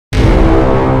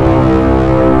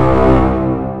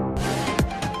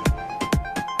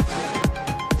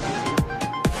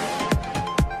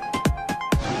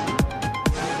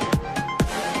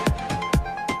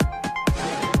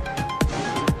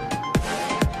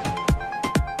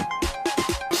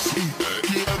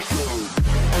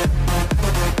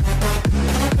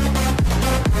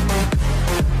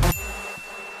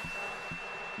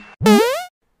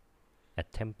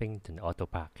into the auto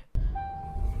park.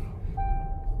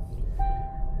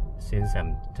 Since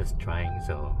I'm just trying,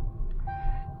 so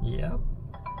yep.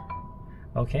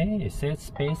 Okay, it says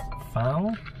space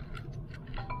found.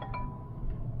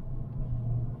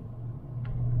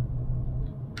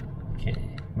 Okay,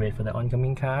 wait for the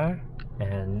oncoming car,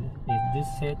 and this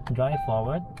said drive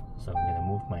forward, so I'm gonna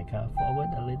move my car forward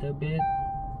a little bit.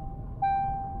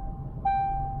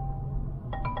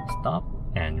 Stop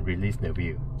and release the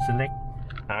wheel. Select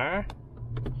R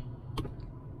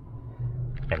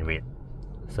and wait.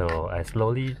 So I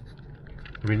slowly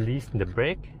release the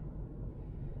brake,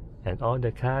 and all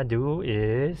the car do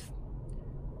is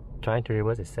trying to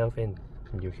reverse itself in.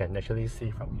 You can actually see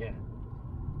from here,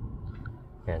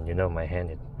 and you know my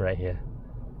hand is right here.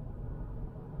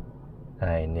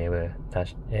 I never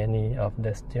touched any of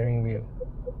the steering wheel.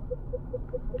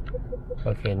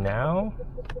 Okay, now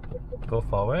go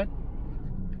forward.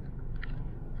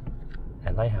 I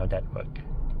like how that works.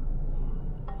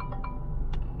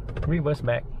 Reverse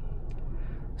back.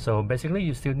 So basically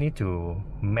you still need to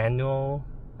manual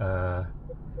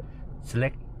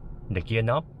select the gear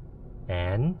knob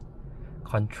and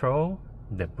control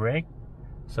the brake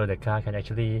so the car can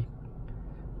actually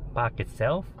park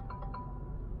itself.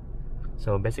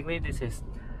 So basically this is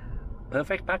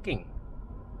perfect parking.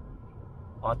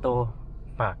 Auto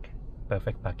park.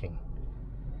 Perfect parking.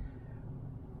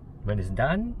 When it's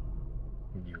done,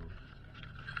 you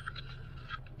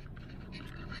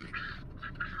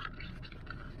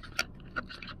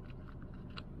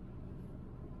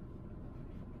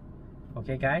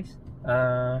okay guys,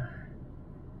 I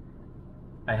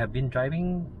have been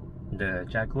driving the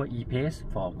Jaguar E Pace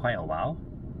for quite a while,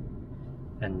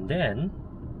 and then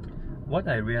what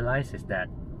I realized is that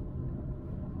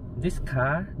this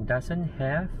car doesn't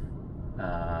have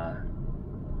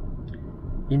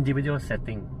individual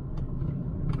setting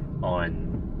on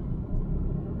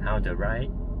how the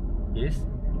ride is.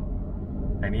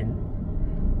 I mean,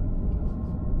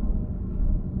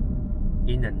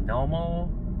 in a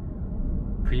normal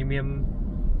premium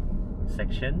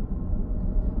section,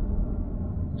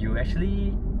 you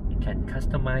actually can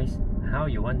customize how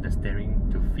you want the steering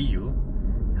to feel,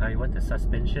 how you want the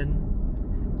suspension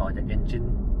or the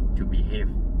engine to behave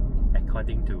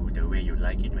according to the way you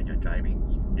like it when you're driving.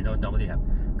 You don't normally have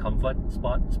comfort,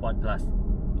 sport, sport plus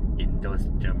in those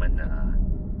German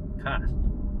cars,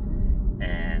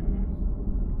 and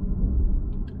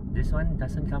this one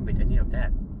doesn't come with any of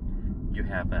that. You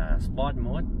have a sport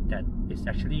mode that is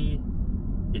actually,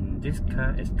 in this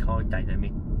car, is called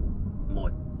dynamic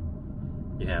mode.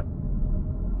 You have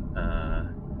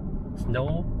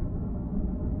snow,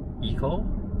 eco,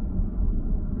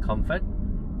 comfort,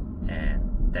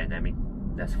 and dynamic.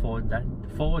 That's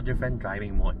four different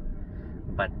driving modes,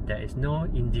 but there is no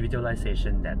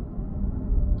individualization that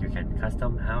you can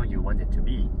custom how you want it to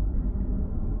be.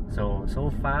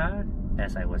 So far,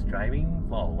 as I was driving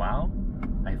for a while,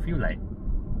 I feel like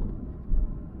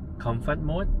comfort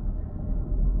mode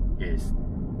is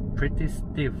pretty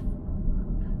stiff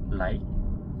like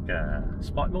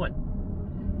sport mode,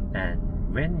 and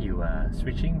when you are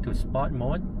switching to sport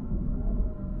mode,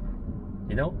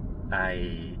 you know,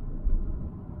 I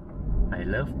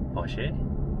love Porsche.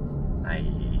 I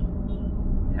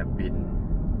have been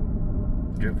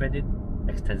driven it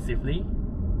extensively,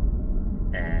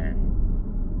 and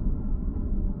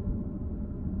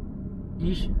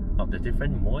each of the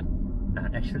different modes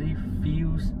actually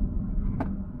feels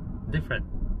different.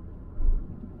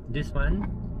 This one,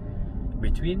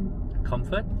 between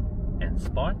comfort and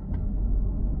sport,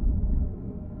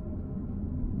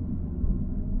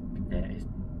 there is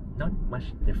not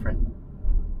much different.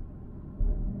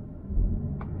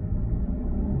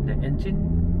 The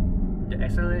engine, the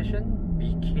acceleration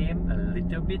became a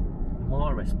little bit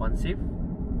more responsive,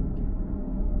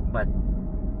 but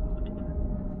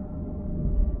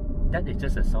that is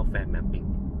just a software mapping.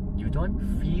 You don't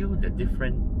feel the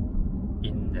difference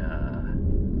in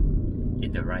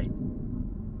the ride.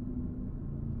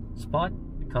 Sport,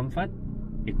 comfort,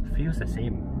 it feels the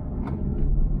same.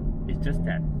 It's just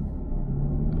that,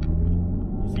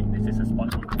 you see, this is a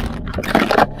sport mode.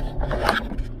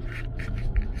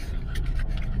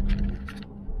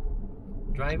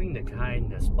 Driving the car in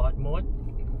the sport mode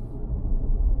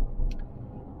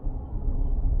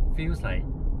feels like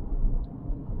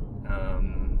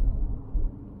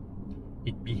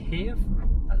it behaves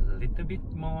a little bit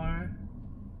more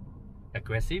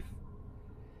aggressive,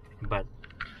 but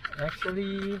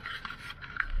actually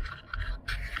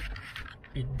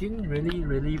it didn't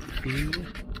really feel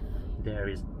there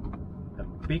is a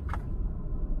big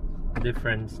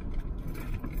difference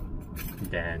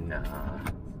than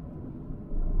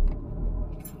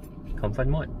comfort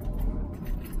mode.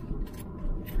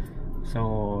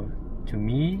 So to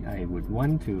me, I would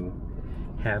want to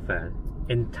have an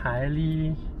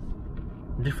entirely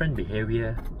different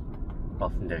behavior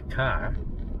of the car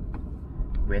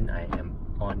when I am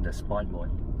on the sport mode.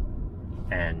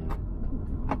 And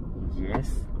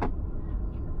yes,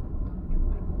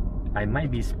 I might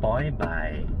be spoiled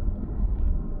by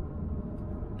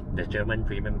the German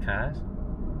premium cars,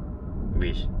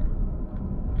 which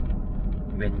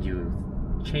when you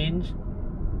change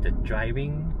the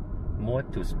driving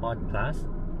mode to Sport Plus,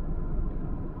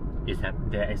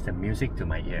 there is the music to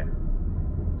my ear.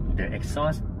 The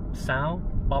exhaust sound,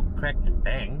 pop, crack and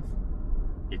bangs,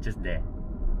 it's just there.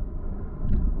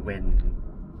 When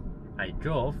I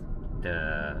drove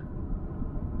the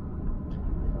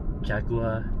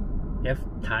Jaguar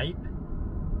F-Type,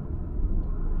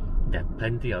 there's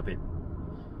plenty of it.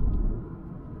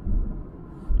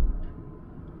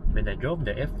 When I drove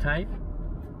the F-Type,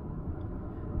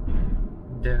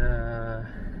 the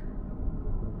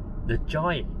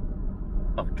joy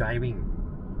of driving,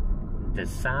 the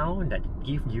sound that it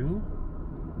gives you,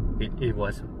 it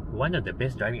was one of the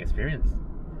best driving experience.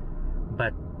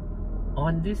 But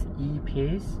on this E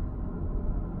Pace,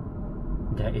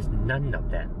 there is none of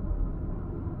that.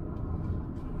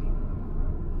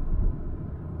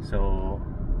 So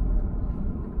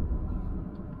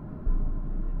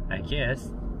I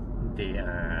guess they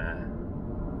are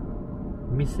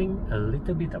missing a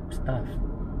little bit of stuff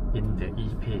in the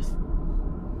E Pace.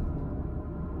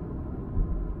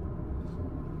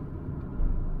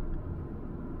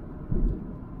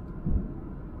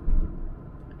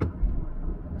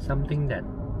 Something that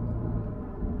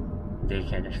they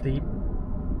can actually,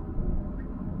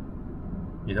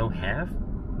 have,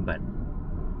 but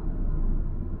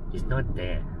it's not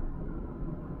there.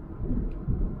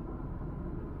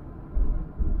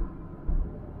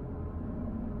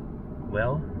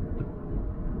 Well,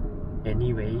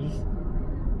 anyways,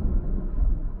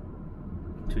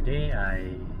 today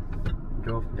I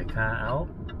drove the car out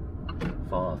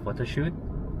for a photo shoot,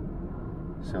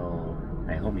 so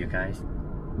I hope you guys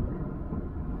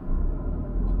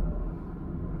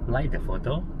like the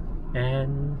photo,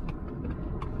 and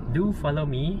do follow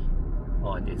me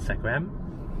on Instagram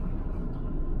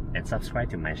and subscribe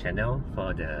to my channel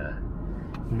for the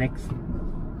next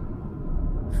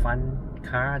fun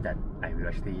car that I will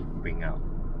actually bring out.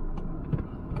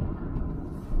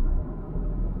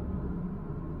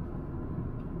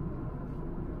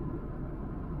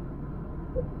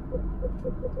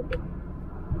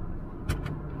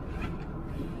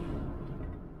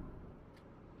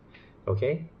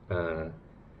 Okay,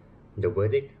 the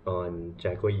verdict on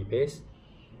Jaguar E Pace.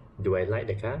 Do I like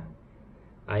the car?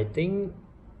 I think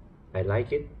I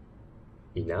like it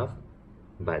enough,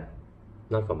 but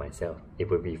not for myself. It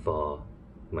would be for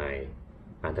my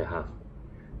other half,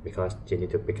 because she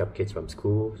need to pick up kids from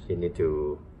school, she need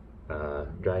to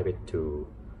drive it to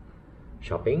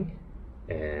shopping,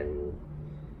 and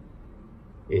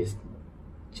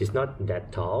she's not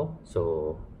that tall,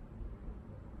 so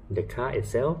the car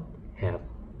itself have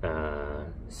a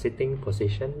sitting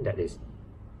position that is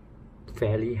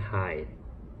fairly high,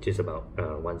 just about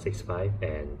 165,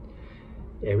 and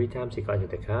every time she got into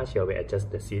the car, she always adjusts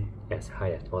the seat as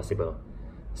high as possible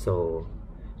so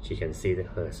she can see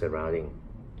her surrounding.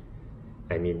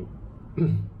 I mean,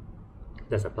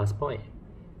 that's a plus point.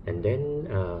 And then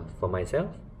for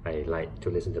myself, I like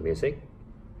to listen to music.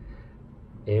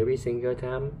 Every single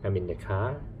time I'm in the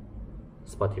car,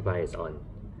 Spotify is on.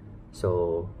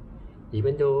 So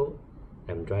even though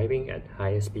I'm driving at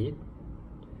higher speed,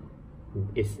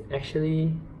 it's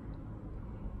actually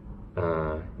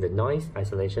the noise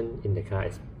isolation in the car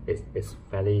is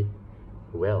fairly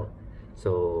well,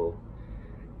 so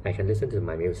I can listen to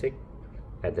my music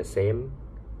at the same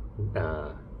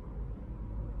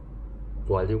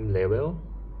volume level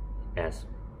as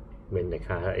when the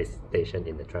car is stationed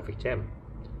in the traffic jam.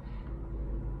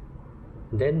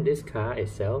 Then this car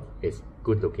itself is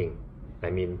good looking. I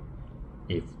mean,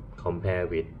 if compared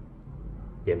with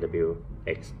BMW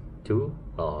X2,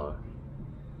 or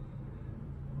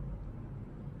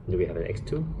do we have an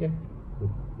X2? Yeah,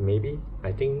 maybe.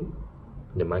 I think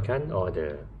the Macan or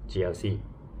the GLC.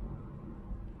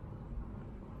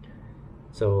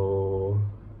 So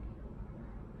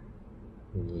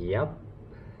yep,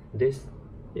 this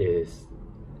is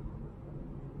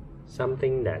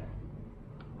something that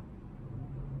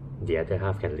the other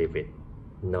half can live with,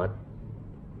 not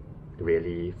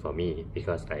really for me,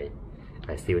 because I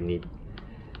still need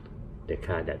the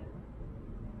car that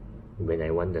when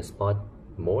I want the sport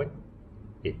mode,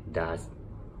 it does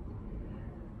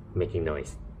making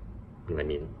noise. I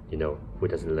mean, you know, who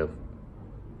doesn't love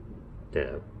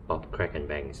the pop, crack and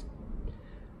bangs?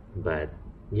 But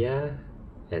yeah,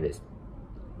 and it's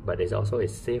also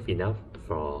safe enough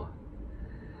for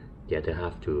the other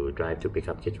half to drive to pick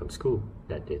up kids from school,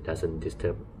 that it doesn't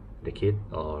disturb the kid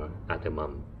or other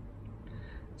mom.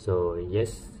 So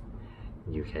yes,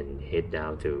 you can head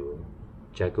down to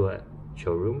Jaguar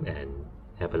showroom and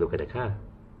have a look at the car.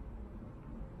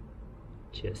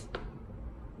 Cheers.